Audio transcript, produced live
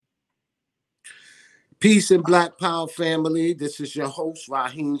Peace and Black Power family. This is your host,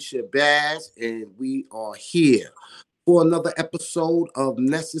 Raheem Shabazz, and we are here for another episode of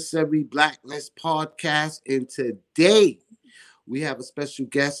Necessary Blackness Podcast. And today we have a special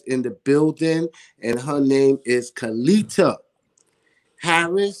guest in the building, and her name is Kalita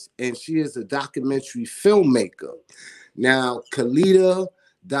Harris, and she is a documentary filmmaker. Now, Kalita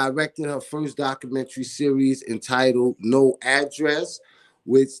directed her first documentary series entitled No Address,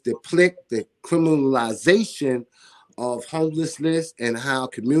 which depict the criminalization of homelessness and how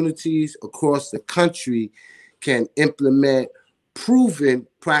communities across the country can implement proven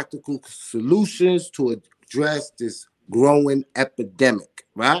practical solutions to address this growing epidemic,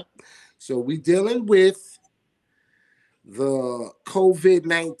 right? So we're dealing with the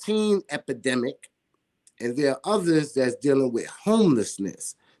COVID-19 epidemic, and there are others that's dealing with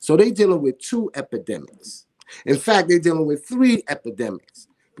homelessness. So they're dealing with two epidemics. In fact, they're dealing with three epidemics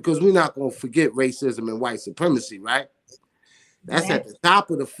because we're not going to forget racism and white supremacy, right? That's at the top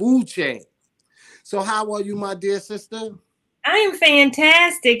of the food chain. So how are you, my dear sister? I am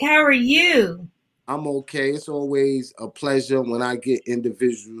fantastic. How are you? I'm okay. It's always a pleasure when I get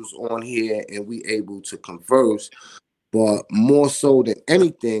individuals on here and we able to converse. But more so than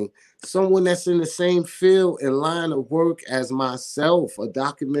anything, someone that's in the same field and line of work as myself, a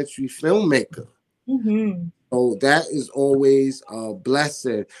documentary filmmaker. Mm-hmm. So that is always a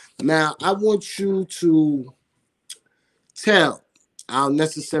blessing. Now, I want you to tell our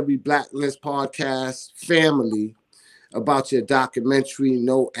Necessary Blackness Podcast family about your documentary,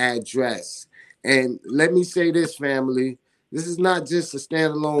 No Address. And let me say this, family, this is not just a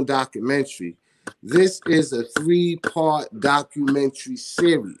standalone documentary. This is a 3-part documentary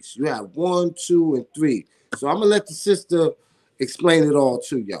series. You have 1, 2, and 3. So I'm going to let the sister explain it all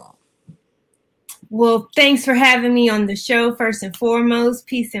to y'all. Well, thanks for having me on the show, first and foremost.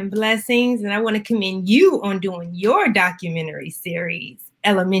 Peace and blessings. And I want to commend you on doing your documentary series,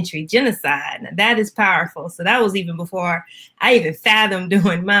 Elementary Genocide. Now, that is powerful. So that was even before I even fathomed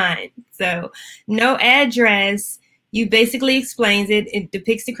doing mine. So No Address, you basically explains it. It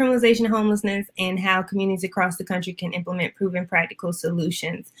depicts the criminalization of homelessness and how communities across the country can implement proven practical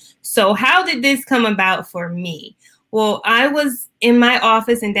solutions. So how did this come about for me? Well, I was in my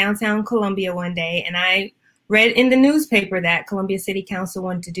office in downtown Columbia one day, and I read in the newspaper that Columbia City Council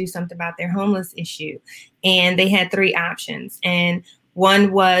wanted to do something about their homeless issue. And they had 3 options. And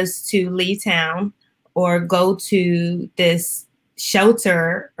one was to leave town or go to this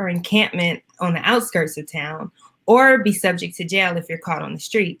shelter or encampment on the outskirts of town, or be subject to jail if you're caught on the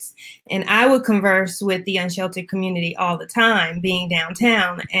streets. And I would converse with the unsheltered community all the time, being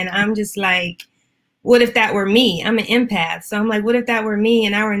downtown. And I'm just like, what if that were me? I'm an empath. So I'm like, what if that were me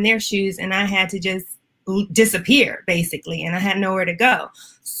and I were in their shoes and I had to just disappear, basically, and I had nowhere to go?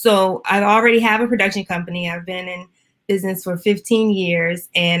 So I already have a production company. I've been in business for 15 years,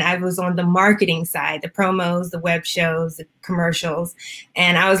 and I was on the marketing side, the promos, the web shows, the commercials.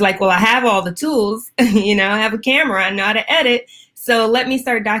 And I was like, well, I have all the tools, I have a camera, I know how to edit. So let me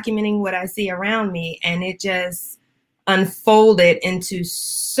start documenting what I see around me. And it just unfolded into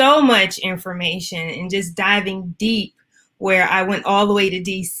so much information and just diving deep, where I went all the way to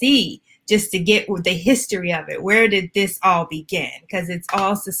DC just to get with the history of it. Where did this all begin? Because it's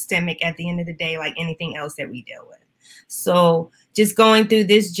all systemic at the end of the day, like anything else that we deal with. So just going through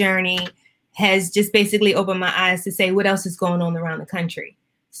this journey has just basically opened my eyes to say what else is going on around the country.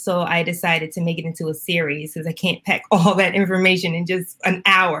 So I decided to make it into a series because I can't pack all that information in just an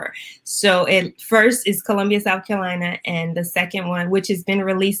hour. So it first is Columbia, South Carolina, and the second one, which has been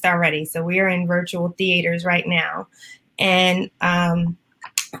released already. So we are in virtual theaters right now. And part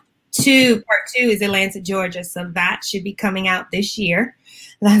 2 is Atlanta, Georgia. So that should be coming out this year.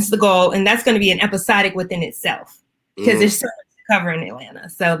 That's the goal. And that's going to be an episodic within itself, because there's so much to cover in Atlanta.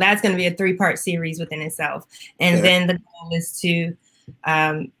 So that's going to be a 3-part series within itself. And then the goal is to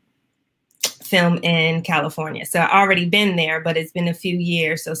film in California. So I've already been there, but it's been a few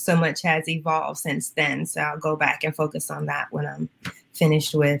years. So much has evolved since then. So I'll go back and focus on that when I'm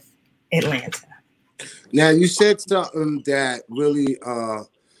finished with Atlanta. Now, you said something that really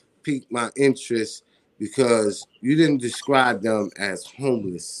piqued my interest, because you didn't describe them as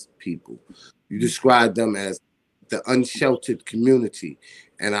homeless people. You described them as the unsheltered community.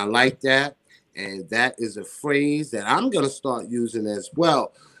 And I like that. And that is a phrase that I'm going to start using as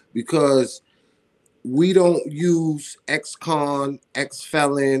well, because we don't use ex-con,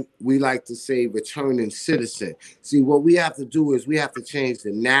 ex-felon. We like to say returning citizen. See, what we have to do is we have to change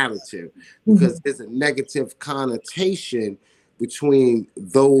the narrative, because there's a negative connotation between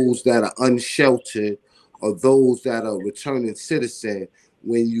those that are unsheltered or those that are returning citizen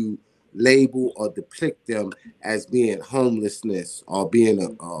when you label or depict them as being homelessness or being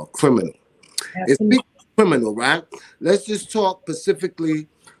a criminal. And speaking of criminal, right? Let's just talk specifically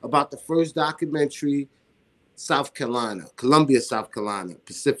about the first documentary, South Carolina, Columbia, South Carolina,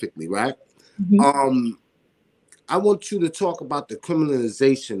 specifically, right? Mm-hmm. I want you to talk about the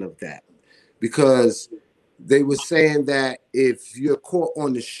criminalization of that, because they were saying that if you're caught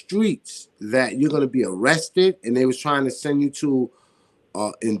on the streets, that you're going to be arrested, and they was trying to send you to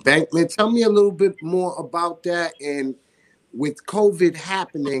embankment. Tell me a little bit more about that. And with COVID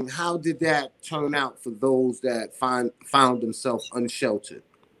happening, how did that turn out for those that found themselves unsheltered?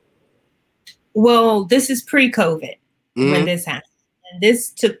 Well, this is pre-COVID when Mm-hmm. this happened. And this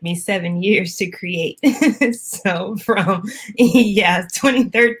took me 7 years to create. So from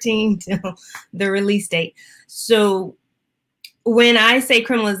 2013 till the release date. So when I say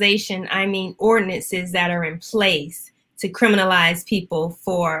criminalization, I mean ordinances that are in place to criminalize people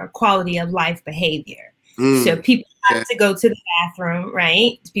for quality of life behavior. So people have to go to the bathroom,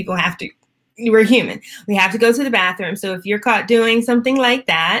 right? People have to, we're human. We have to go to the bathroom. So if you're caught doing something like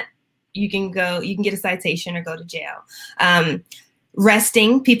that, you can get a citation or go to jail.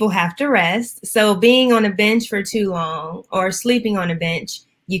 Resting, people have to rest. So being on a bench for too long or sleeping on a bench,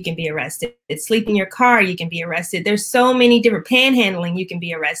 you can be arrested. Sleep in your car, you can be arrested. There's so many different panhandling, you can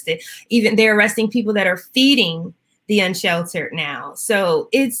be arrested. Even they're arresting people that are feeding the unsheltered now. So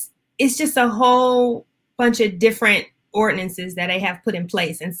it's just a whole bunch of different ordinances that they have put in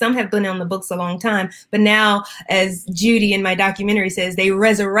place, and some have been on the books a long time, but now, as Judy in my documentary says, they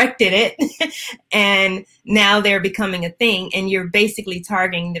resurrected it and now they're becoming a thing, and you're basically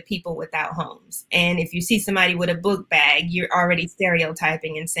targeting the people without homes. And if you see somebody with a book bag, you're already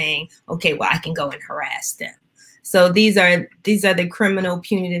stereotyping and saying, okay, well, I can go and harass them. So these are the criminal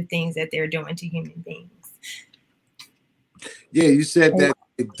punitive things that they're doing to human beings. Yeah, you said that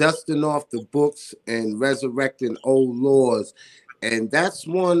dusting off the books and resurrecting old laws, and that's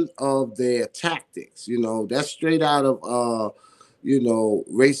one of their tactics. That's straight out of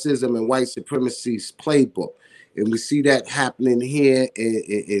racism and white supremacy's playbook, and we see that happening here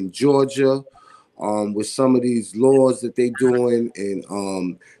in Georgia, with some of these laws that they're doing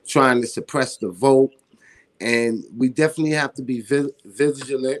and trying to suppress the vote. And we definitely have to be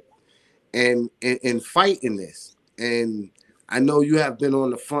vigilant and fighting this. And I know you have been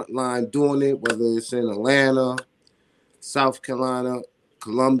on the front line doing it, whether it's in Atlanta, South Carolina,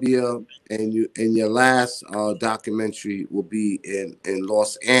 Columbia, and your last documentary will be in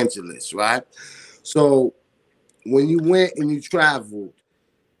Los Angeles, right? So when you went and you traveled,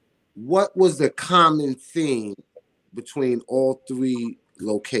 what was the common theme between all three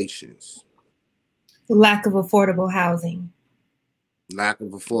locations? The lack of affordable housing. Lack of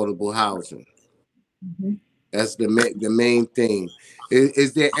affordable housing. Mm-hmm. That's the main thing.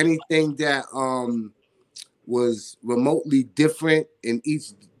 Is there anything that was remotely different in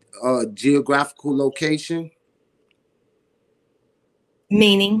each geographical location?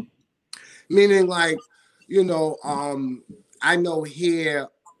 Meaning like, I know here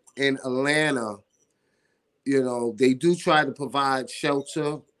in Atlanta, they do try to provide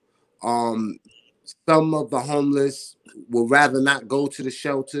shelter. Some of the homeless will rather not go to the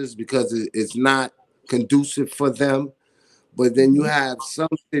shelters because it's not conducive for them. But then you have some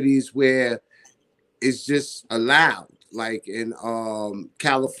cities where it's just allowed, like in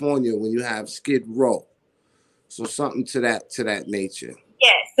California when you have Skid Row. So something to that nature.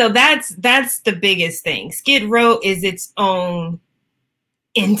 Yeah, so that's the biggest thing. Skid Row is its own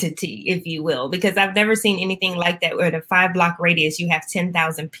entity, if you will, because I've never seen anything like that where in a 5-block radius you have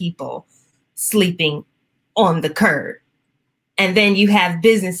 10,000 people sleeping on the curb. And then you have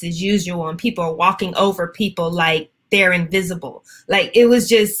business as usual and people are walking over people like they're invisible. Like it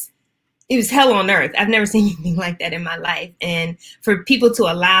was hell on earth. I've never seen anything like that in my life. And for people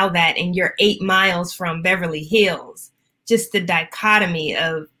to allow that, and you're 8 miles from Beverly Hills, just the dichotomy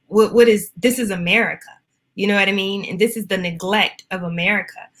of this is America. You know what I mean? And this is the neglect of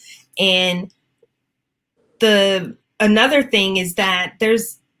America. And another thing is that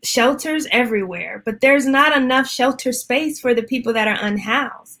there's shelters everywhere, but there's not enough shelter space for the people that are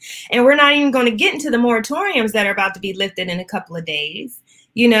unhoused. And we're not even going to get into the moratoriums that are about to be lifted in a couple of days.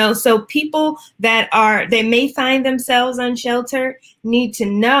 So people that may find themselves unsheltered need to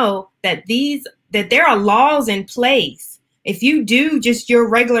know that there are laws in place. If you do just your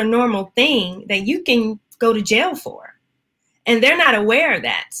regular normal thing, that you can go to jail for. And they're not aware of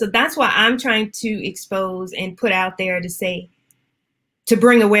that. So that's why I'm trying to expose and put out there to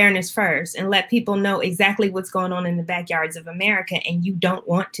bring awareness first and let people know exactly what's going on in the backyards of America. And you don't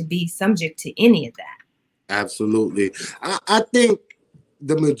want to be subject to any of that. Absolutely. I think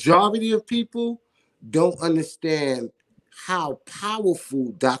the majority of people don't understand how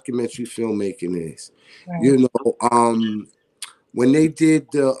powerful documentary filmmaking is. Right. You know, when they did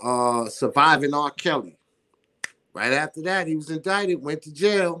the Surviving R. Kelly, right after that, he was indicted, went to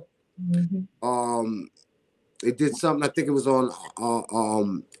jail. Mm-hmm. They did something, I think it was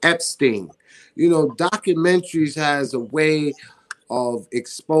on Epstein. You know, documentaries has a way of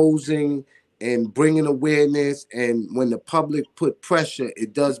exposing and bringing awareness, and when the public put pressure,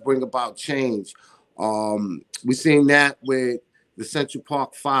 it does bring about change. We've seen that with the Central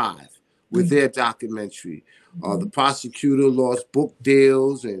Park Five with their documentary. The prosecutor lost book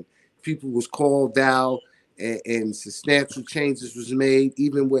deals, and people was called out, and substantial changes was made.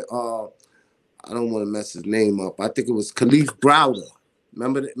 Even with I don't want to mess his name up. I think it was Khalif Browder.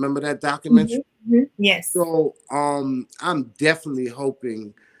 Remember that documentary? Mm-hmm. Yes. So I'm definitely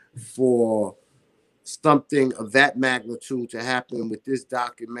hoping for something of that magnitude to happen with this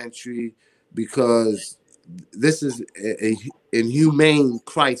documentary, because this is a inhumane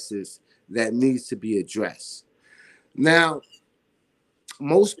crisis that needs to be addressed. Now,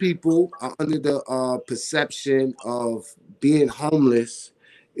 most people are under the perception of being homeless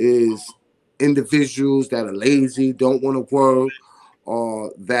is individuals that are lazy, don't want to work,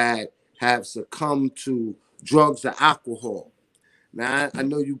 or that have succumbed to drugs or alcohol. Now, I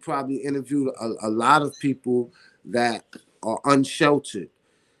know you probably interviewed a lot of people that are unsheltered.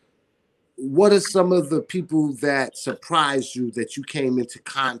 What are some of the people that surprised you that you came into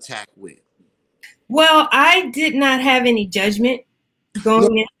contact with? Well, I did not have any judgment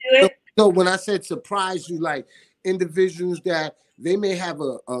going into it. No, when I said surprise you, like individuals that they may have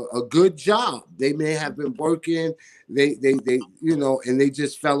a good job, they may have been working, they you know, and they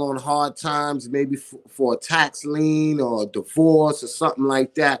just fell on hard times, maybe for a tax lien or a divorce or something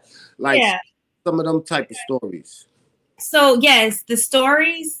like that. Like some of them type of stories. So yes, the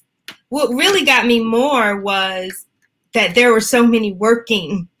stories. What really got me more was that there were so many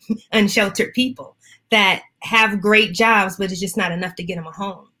working unsheltered people that have great jobs, but it's just not enough to get them a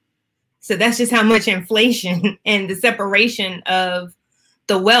home. So that's just how much inflation and the separation of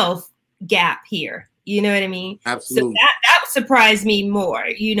the wealth gap here. You know what I mean? Absolutely. So that surprised me more.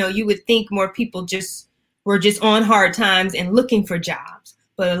 You know, you would think more people were just on hard times and looking for jobs,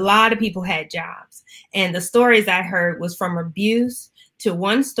 but a lot of people had jobs. And the stories I heard was from abuse to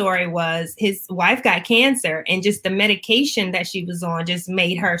one story was his wife got cancer, and just the medication that she was on just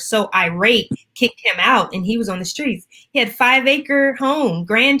made her so irate, kicked him out, and he was on the streets. He had 5-acre home,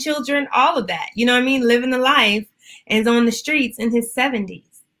 grandchildren, all of that, you know what I mean? Living the life, and is on the streets in his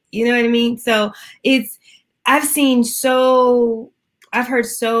 70s. You know what I mean? So I've heard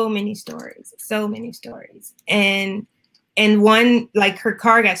so many stories. And one, like her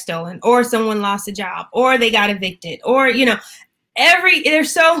car got stolen, or someone lost a job, or they got evicted, or, you know,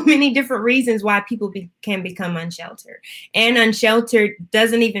 there's so many different reasons why people can become unsheltered. And unsheltered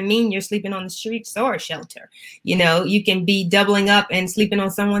doesn't even mean you're sleeping on the streets or a shelter. You know, you can be doubling up and sleeping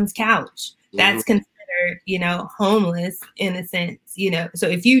on someone's couch. That's considered, you know, homeless in a sense, you know. So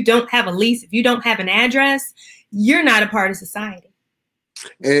if you don't have a lease, if you don't have an address, you're not a part of society.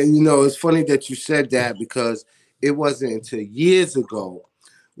 And, you know, it's funny that you said that, because it wasn't until years ago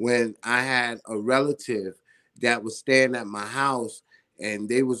when I had a relative that was staying at my house, and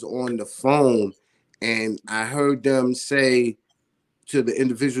they was on the phone, and I heard them say to the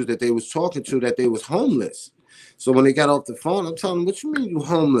individuals that they was talking to that they was homeless. So when they got off the phone, I'm telling them, what you mean you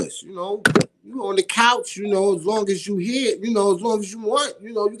homeless? You know, you on the couch, you know, as long as you here, you know, as long as you want,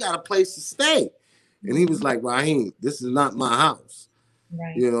 you know, you got a place to stay. And he was like, Raheem, this is not my house.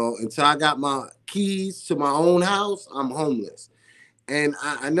 Right. You know, until I got my keys to my own house, I'm homeless. And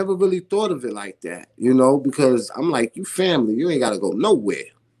I never really thought of it like that, you know, because I'm like, you family, you ain't got to go nowhere.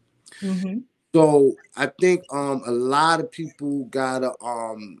 So I think a lot of people got to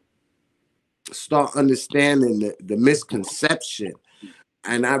start understanding the misconception.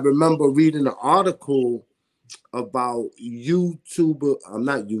 And I remember reading an article about Uber and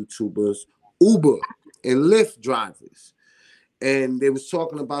Lyft drivers. And they was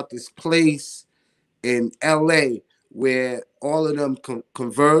talking about this place in LA where all of them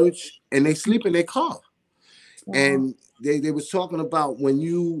converge and they sleep in their car. Wow. And they was talking about when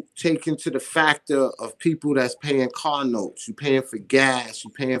you take into the factor of people that's paying car notes, you paying for gas,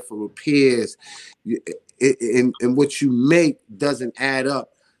 you paying for repairs, and what you make doesn't add up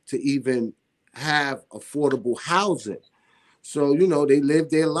to even have affordable housing. So, you know, they live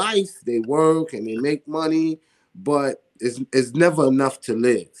their life, they work and they make money, but it's never enough to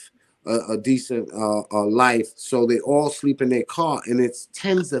live a decent life. So they all sleep in their car, and it's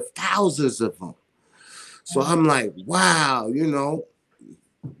tens of thousands of them. So I'm like, wow, you know,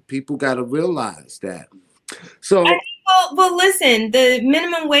 People got to realize that. So, well, listen, the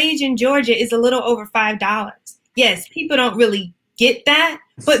minimum wage in Georgia is a little over $5. Yes, people don't really get that,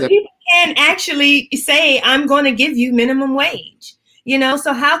 but people can actually say, I'm going to give you minimum wage. You know,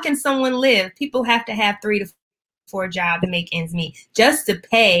 so how can someone live? People have to have 3 to 4 jobs to make ends meet just to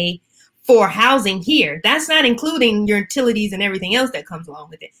pay for housing here. That's not including your utilities and everything else that comes along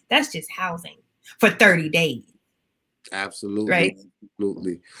with it. That's just housing for 30 days. Absolutely. Right.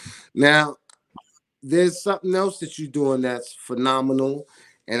 Absolutely. Now, there's something else that you're doing that's phenomenal,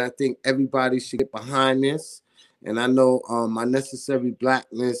 and I think everybody should get behind this. And I know my Necessary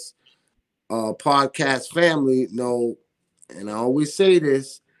Blackness podcast family know, and I always say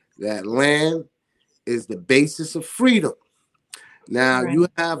this, that land is the basis of freedom. Now, you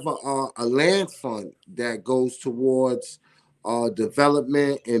have a land fund that goes towards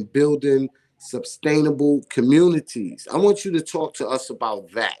development and building sustainable communities. I want you to talk to us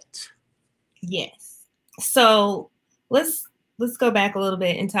about that. Yes. So let's go back a little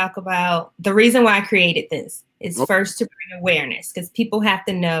bit and talk about the reason why I created this is first to bring awareness, because people have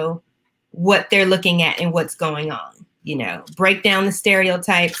to know what they're looking at and what's going on. You know, break down the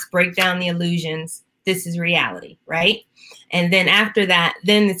stereotypes, break down the illusions. This is reality, right? And then after that,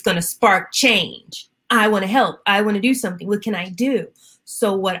 then it's going to spark change. I want to help. I want to do something. What can I do?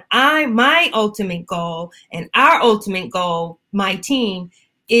 So my ultimate goal and our ultimate goal, my team,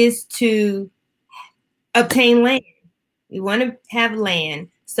 is to obtain land. We want to have land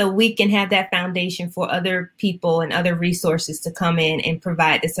so we can have that foundation for other people and other resources to come in and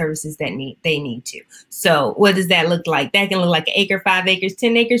provide the services that they need to. So what does that look like? That can look like an acre, 5 acres,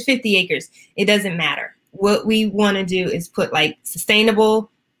 10 acres, 50 acres. It doesn't matter. What we want to do is put like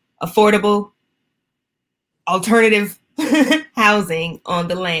sustainable, affordable, alternative housing on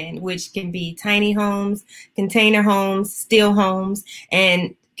the land, which can be tiny homes, container homes, steel homes,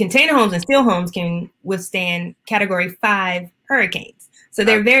 and container homes and steel homes can withstand Category 5 hurricanes. So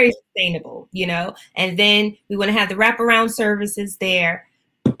they're very sustainable, you know, and then we want to have the wraparound services there,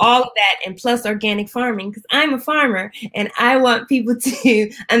 all of that, and plus organic farming, because I'm a farmer and I want people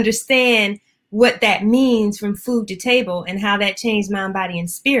to understand what that means from food to table and how that changed mind, body,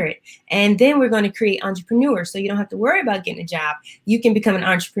 and spirit. And then we're going to create entrepreneurs. So you don't have to worry about getting a job. You can become an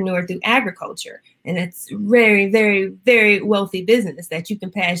entrepreneur through agriculture. And it's very, very, very wealthy business that you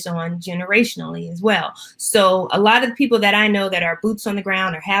can pass on generationally as well. So a lot of the people that I know that are boots on the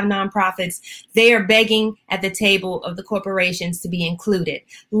ground or have nonprofits, they are begging at the table of the corporations to be included.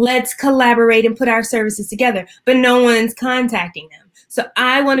 Let's collaborate and put our services together, but no one's contacting them. So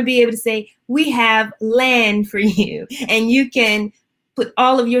I want to be able to say, we have land for you, and you can put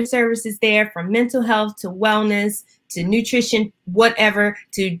all of your services there, from mental health to wellness to nutrition, whatever,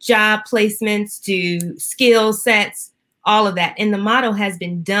 to job placements, to skill sets, all of that. And the model has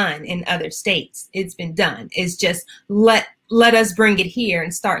been done in other states. It's been done. It's just let us bring it here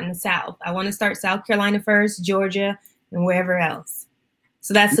and start in the South. I want to start South Carolina first, Georgia, and wherever else.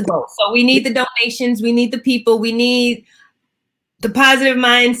 So that's the goal. So we need the donations. We need the people. We need the positive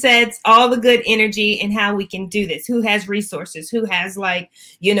mindsets, all the good energy, and how we can do this. Who has resources? Who has, like,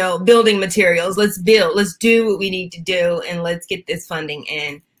 you know, building materials? Let's build. Let's do what we need to do, and let's get this funding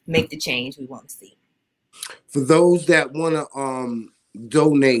and make the change we want to see. For those that want to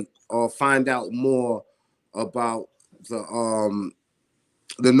donate or find out more about the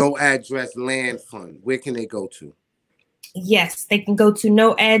No Address Land Fund, where can they go to? Yes, they can go to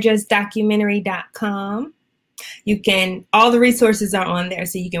noaddressdocumentary.com. You can, all the resources are on there.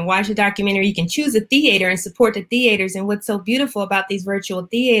 So you can watch a documentary, you can choose a theater and support the theaters. And what's so beautiful about these virtual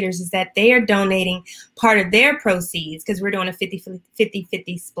theaters is that they are donating part of their proceeds, because we're doing a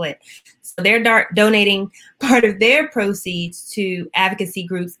 50-50 split. So they're donating part of their proceeds to advocacy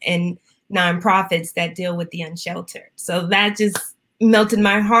groups and nonprofits that deal with the unsheltered. So that just melted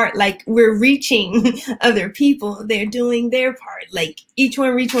my heart. Like, we're reaching other people. They're doing their part. Like, each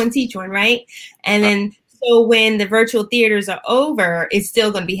one reach one, teach one, right? And then so when the virtual theaters are over, it's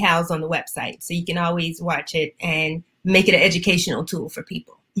still going to be housed on the website. So you can always watch it and make it an educational tool for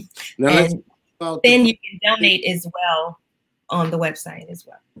people. Now, and then you can donate as well on the website as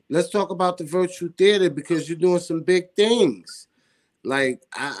well. Let's talk about the virtual theater, because you're doing some big things. Like,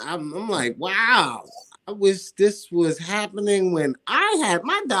 I'm like, wow, I wish this was happening when I had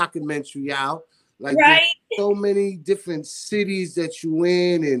my documentary out. Like, right? So many different cities that you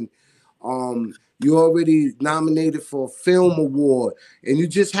in, and you already nominated for a film award, and you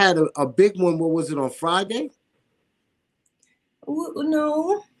just had a big one. What was it, on Friday?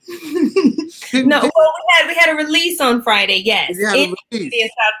 No. No, well, we had a release on Friday, yes. In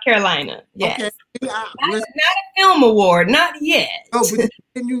South Carolina. Yes. Okay. Not a film award, not yet. No, but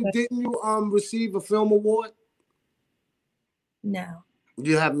didn't you receive a film award? No.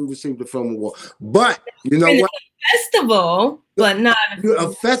 You haven't received a film award. But you know what? Festival, but not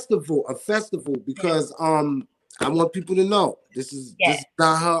a festival, because I want people to know this is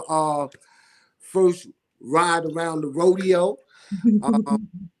not her first ride around the rodeo.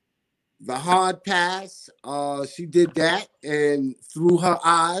 The Hard Pass, she did that, and Through Her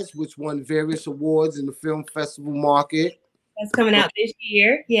Eyes, which won various awards in the film festival market. That's coming out this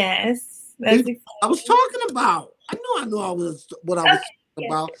year. Yes, that's I was talking about. I know I was what I was talking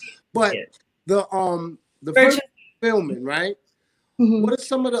about. But the first filming, right? Mm-hmm. What are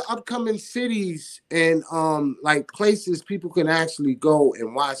some of the upcoming cities and like places people can actually go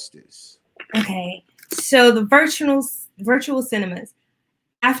and watch this? Okay, so the virtual cinemas.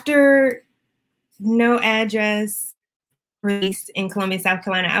 After No Address released in Columbia, South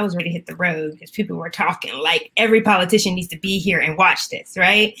Carolina, I was ready to hit the road because people were talking like every politician needs to be here and watch this,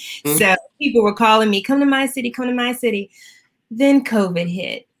 right? Mm-hmm. So people were calling me, come to my city, come to my city. Then COVID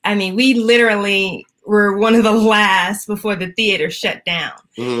hit. I mean, we literally were one of the last before the theater shut down.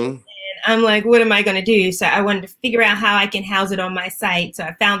 Mm-hmm. I'm like, what am I going to do? So I wanted to figure out how I can house it on my site. So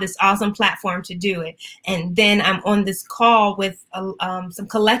I found this awesome platform to do it. And then I'm on this call with some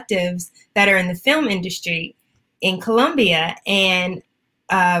collectives that are in the film industry in Columbia. And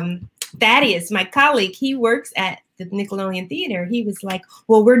Thaddeus, my colleague, he works at the Nickelodeon Theater. He was like,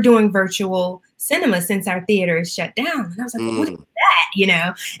 well, we're doing virtual cinema since our theater is shut down. And I was like, well, what is that? You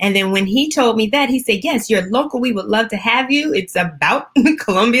know? And then when he told me that, he said, yes, you're local. We would love to have you. It's about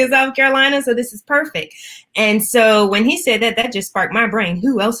Columbia, South Carolina. So this is perfect. And so when he said that, that just sparked my brain.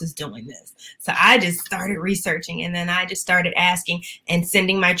 Who else is doing this? So I just started researching, and then I just started asking and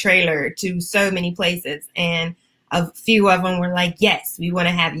sending my trailer to so many places. And a few of them were like, yes, we want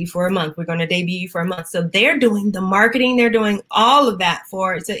to have you for a month. We're going to debut you for a month. So they're doing the marketing. They're doing all of that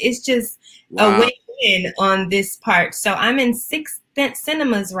for it. So it's just a win-win on this part. So I'm in 6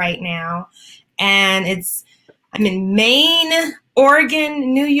 cinemas right now. And I'm in Maine,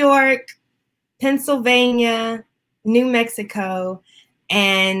 Oregon, New York, Pennsylvania, New Mexico.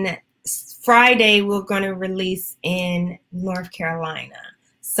 And Friday, we're going to release in North Carolina.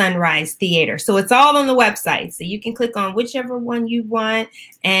 Sunrise Theater. So it's all on the website. So you can click on whichever one you want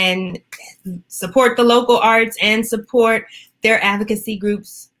and support the local arts and support their advocacy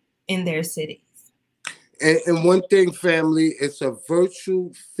groups in their cities. And one thing, family, it's a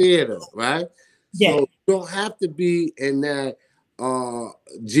virtual theater, right? Yeah. So you don't have to be in that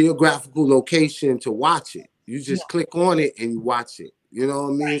geographical location to watch it. You just click on it and you watch it. You know what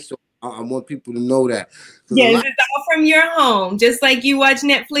I mean? Right. So I want people to know that. Yes, it's all from your home. Just like you watch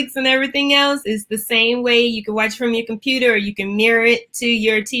Netflix and everything else, it's the same way. You can watch from your computer, or you can mirror it to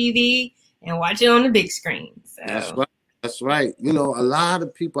your TV and watch it on the big screen. So. That's right. That's right. You know, a lot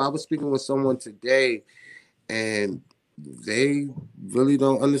of people, I was speaking with someone today, and they really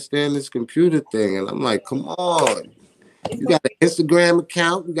don't understand this computer thing. And I'm like, come on. You got an Instagram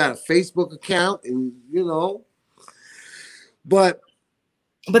account, you got a Facebook account, and, you know, but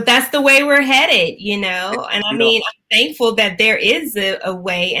that's the way we're headed, you know. And I mean, I'm thankful that there is a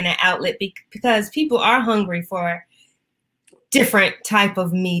way and an outlet because people are hungry for different type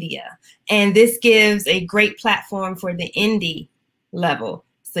of media. And this gives a great platform for the indie level.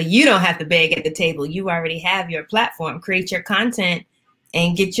 So you don't have to beg at the table. You already have your platform. Create your content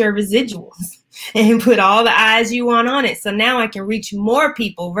and get your residuals and put all the eyes you want on it. So now I can reach more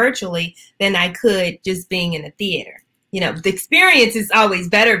people virtually than I could just being in a theater. You know, the experience is always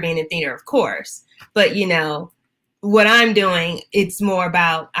better being in theater, of course. But, you know, what I'm doing, it's more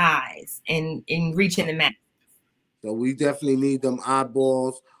about eyes and reaching the mass. So we definitely need them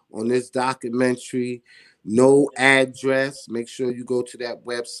eyeballs on this documentary. No Address. Make sure you go to that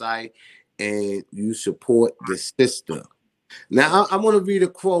website and you support the sister. Now, I want to read a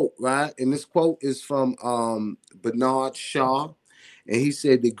quote, right? And this quote is from Bernard Shaw. And he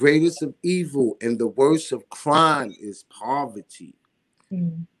said, the greatest of evil and the worst of crime is poverty.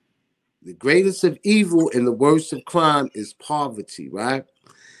 Mm. The greatest of evil and the worst of crime is poverty, right?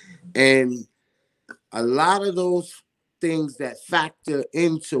 And a lot of those things that factor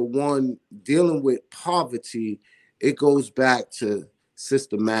into one dealing with poverty, it goes back to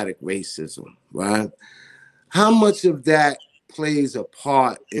systematic racism, right? How much of that plays a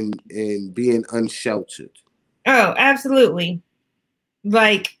part in being unsheltered? Oh, absolutely.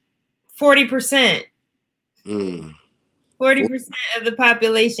 Like 40%. 40% of the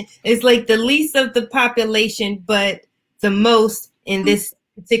population is like the least of the population, but the most in this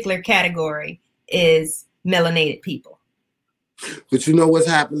particular category is melanated people. But you know what's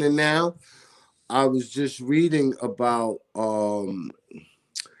happening now? I was just reading about, you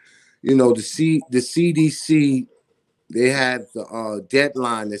know, the CDC. They had the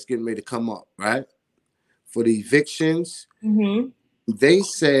deadline that's getting ready to come up, right, for the evictions. Mm-hmm. They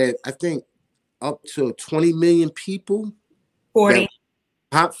said, I think, up to 20 million people. 40.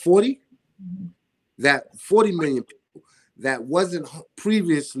 40? Mm-hmm. That 40 million people that wasn't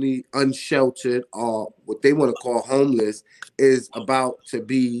previously unsheltered, or what they want to call homeless, is about to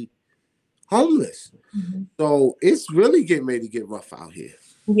be homeless. Mm-hmm. So it's really getting ready to get rough out here.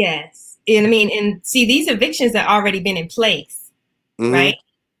 Yes. And I mean, and see, these evictions have already been in place, mm-hmm. right?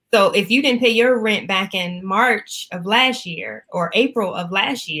 So if you didn't pay your rent back in March of last year or April of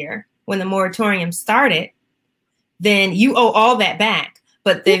last year, when the moratorium started, then you owe all that back.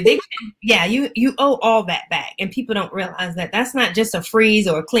 But the eviction, yeah, you owe all that back. And people don't realize that that's not just a freeze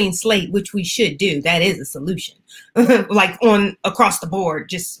or a clean slate, which we should do. That is a solution. Like on across the board,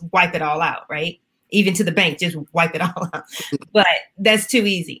 just wipe it all out, right? Even to the bank, just wipe it all out. But that's too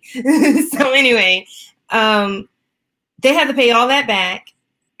easy. So anyway, they have to pay all that back.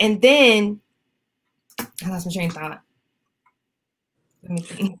 And then I lost my train of thought. Let me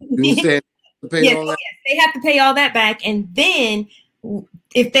think. You said yes, they have to pay all that back. And then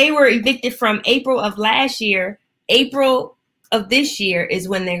if they were evicted from April of last year, April of this year is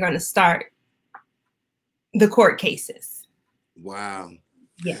when they're going to start the court cases. Wow.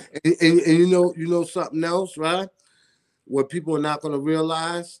 Yeah. And you know something else, right? What people are not going to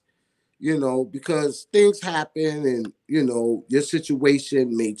realize, you know, because things happen and, you know, your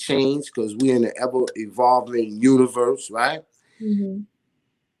situation may change because we're in an ever-evolving universe, right? Mm-hmm.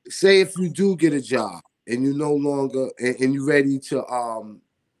 Say if you do get a job and you no longer, and you're ready to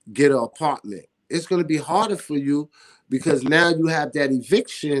get an apartment, it's going to be harder for you because now you have that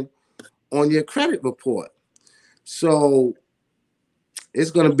eviction on your credit report. So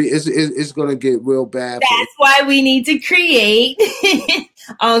it's going to get real bad. That's why we need to create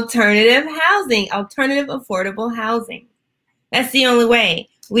alternative affordable housing. That's the only way.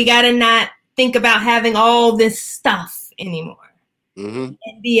 We got to not think about having all this stuff anymore. Mm-hmm.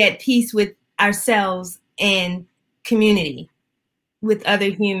 And be at peace with ourselves and community with other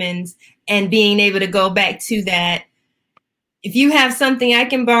humans, and being able to go back to that. If you have something, I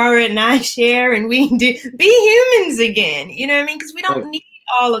can borrow it and I share, and we be humans again. You know what I mean? Because we don't need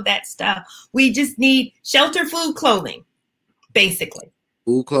all of that stuff. We just need shelter, food, clothing, basically.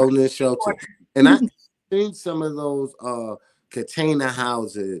 Food, clothing, and shelter. And I think some of those container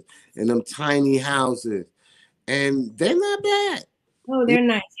houses and them tiny houses, and they're not bad. Oh, they're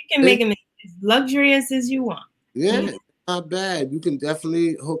nice. You can make them as luxurious as you want. Yeah, not bad. You can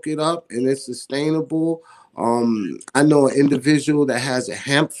definitely hook it up, and it's sustainable. I know an individual that has a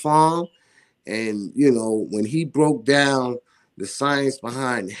hemp farm, and you know, when he broke down the science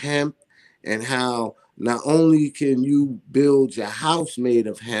behind hemp and how not only can you build your house made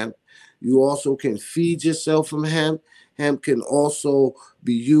of hemp, you also can feed yourself from hemp. Hemp can also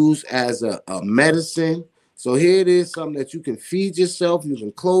be used as a medicine. So here it is, something that you can feed yourself, you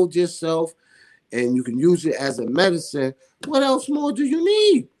can clothe yourself, and you can use it as a medicine. What else more do you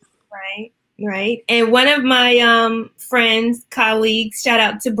need? Right. And one of my friends, colleagues, shout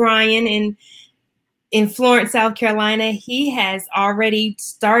out to Brian in Florence, South Carolina, he has already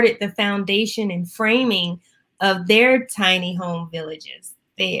started the foundation and framing of their tiny home villages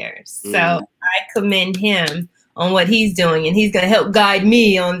there. So I commend him on what he's doing, and he's going to help guide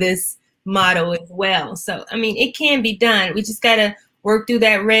me on this motto as well. So, I mean, it can be done. We just got to work through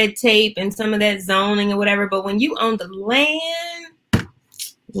that red tape and some of that zoning or whatever. But when you own the land,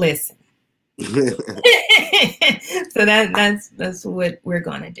 listen. So that's what we're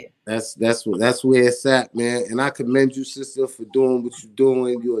gonna do. That's where it's at, man. And I commend you, sister, for doing what you're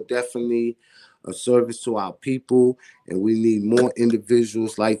doing. You are definitely a service to our people, and we need more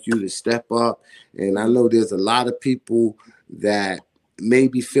individuals like you to step up. And I know there's a lot of people that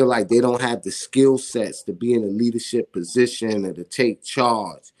maybe feel like they don't have the skill sets to be in a leadership position or to take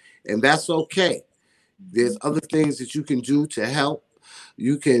charge, and that's okay. There's other things that you can do to help.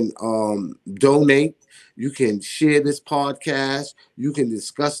 You can donate. You can share this podcast. You can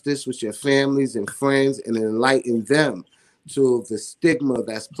discuss this with your families and friends and enlighten them to the stigma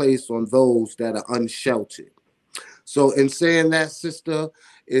that's placed on those that are unsheltered. So in saying that, sister,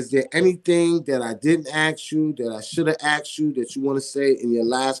 is there anything that I didn't ask you that I should have asked you that you want to say in your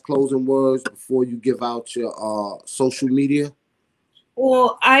last closing words before you give out your social media?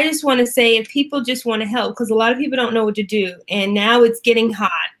 Well, I just want to say, if people just want to help, because a lot of people don't know what to do, and now it's getting hot.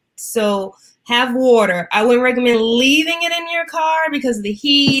 So have water. I wouldn't recommend leaving it in your car because of the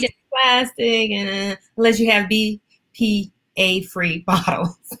heat and plastic, and unless you have BPA-free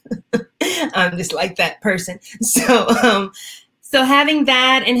bottles. I'm just like that person. So having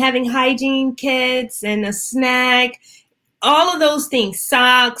that and having hygiene kits and a snack, all of those things,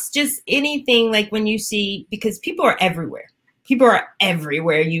 socks, just anything, like when you see, because people are everywhere. People are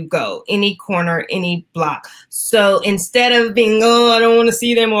everywhere you go, any corner, any block. So instead of being, I don't want to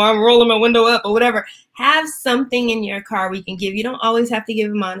see them, or I'm rolling my window up or whatever, have something in your car we can give. You don't always have to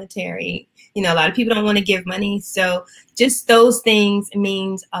give monetary. A lot of people don't want to give money. So just those things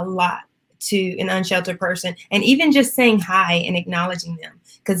means a lot to an unsheltered person. And even just saying hi and acknowledging them,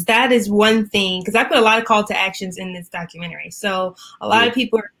 because that is one thing, because I put a lot of call to actions in this documentary. So a lot of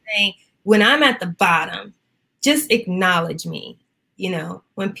people are saying, when I'm at the bottom, just acknowledge me.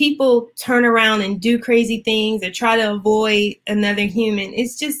 When people turn around and do crazy things or try to avoid another human,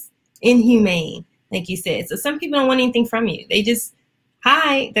 it's just inhumane, like you said. So some people don't want anything from you. They just,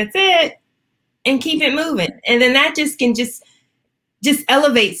 hi, that's it, and keep it moving. And then that just can just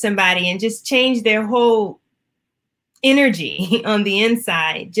elevate somebody and just change their whole energy on the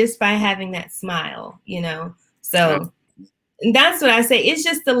inside just by having that smile, So that's what I say. It's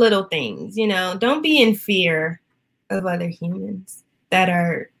just the little things, don't be in fear of other humans that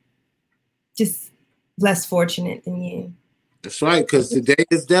are just less fortunate than you. That's right, because today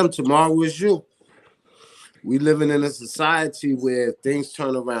is them, tomorrow is you. We living in a society where things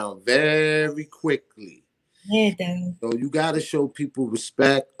turn around very quickly. Yeah, it does. So you got to show people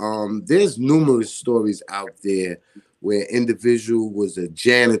respect. There's numerous stories out there where individual was a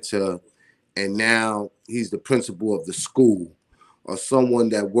janitor and now he's the principal of the school, or someone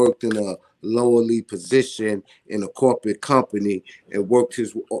that worked in a lowerly position in a corporate company and worked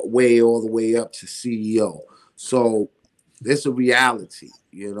his way all the way up to CEO. So it's a reality,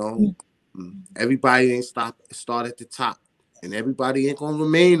 Everybody ain't start at the top, and everybody ain't gonna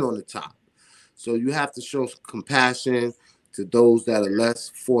remain on the top. So you have to show compassion to those that are less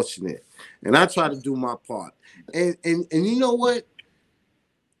fortunate. And I try to do my part. And you know what?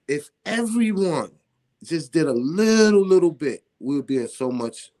 If everyone just did a little bit, we'll be in so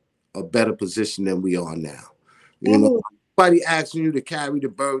much a better position than we are now. Nobody asking you to carry the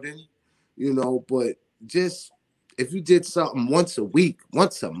burden, but just if you did something once a week,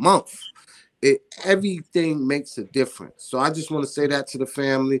 once a month, everything makes a difference. So I just want to say that to the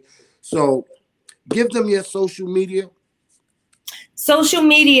family. So give them your social media. Social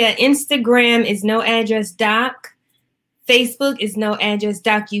media, Instagram is No Address Doc. Facebook is No Address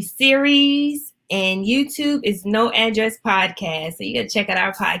Docu-Series. And YouTube is No Address Podcast. So you got to check out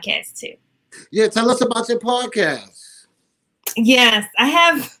our podcast too. Yeah, tell us about your podcast. Yes, I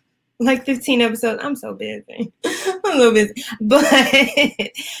have like 15 episodes. I'm so busy. I'm a little busy. But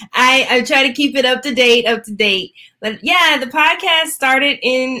I try to keep it up to date. But yeah, the podcast started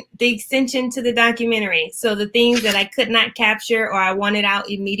in the extension to the documentary. So the things that I could not capture or I wanted out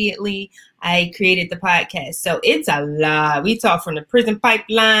immediately, I created the podcast. So it's a lot. We talk from the prison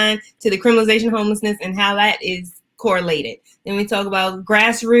pipeline to the criminalization of homelessness and how that is correlated. Then we talk about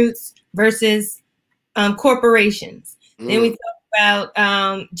grassroots versus corporations. Then we talk about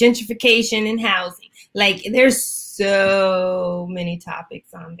gentrification and housing. Like there's so many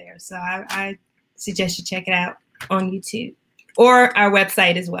topics on there. So I suggest you check it out on YouTube or our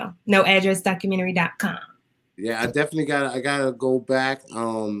website as well, noaddressdocumentary.com. Yeah, I definitely gotta go back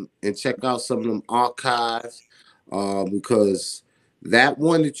and check out some of them archives because that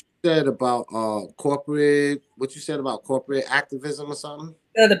one that you said about corporate activism or something?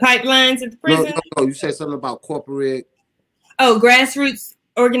 The pipelines at the prison? No, you said something about corporate. Oh, grassroots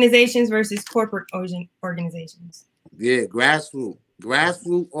organizations versus corporate organizations. Yeah, grassroots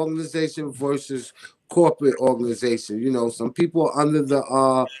organization versus corporate organization. Some people are under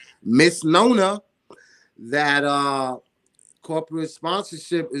the misnomer that corporate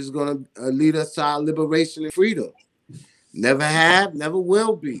sponsorship is going to lead us to our liberation and freedom. Never have, never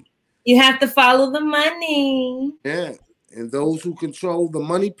will be. You have to follow the money. Yeah, and those who control the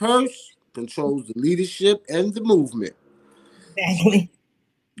money purse controls the leadership and the movement. Exactly.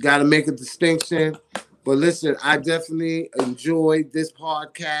 Got to make a distinction. But listen, I definitely enjoyed this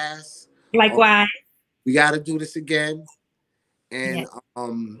podcast. Likewise. We got to do this again. And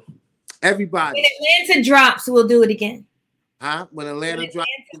everybody. When Atlanta drops, we'll do it again. Huh? When Atlanta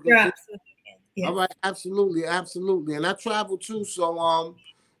drops, we'll do it again. Yes. All right, absolutely. And I travel too, so I'll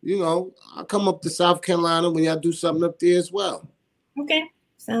come up to South Carolina when y'all do something up there as well. Okay,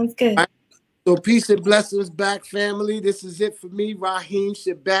 sounds good. Right. So peace and blessings back, family. This is it for me, Raheem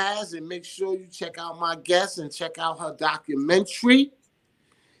Shabazz, and make sure you check out my guest and check out her documentary.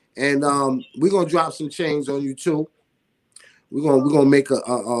 And we're gonna drop some change on you too. We're gonna make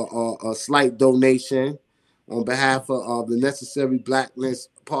a slight donation on behalf of the Necessary Blackness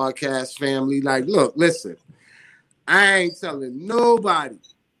podcast family. Like, look, listen, I ain't telling nobody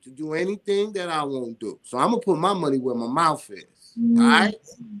to do anything that I won't do. So I'm gonna put my money where my mouth is. All right?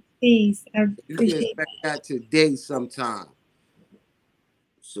 Peace. You can expect that today sometime.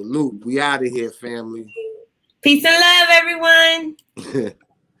 Salute. We out of here, family. Peace and love, everyone.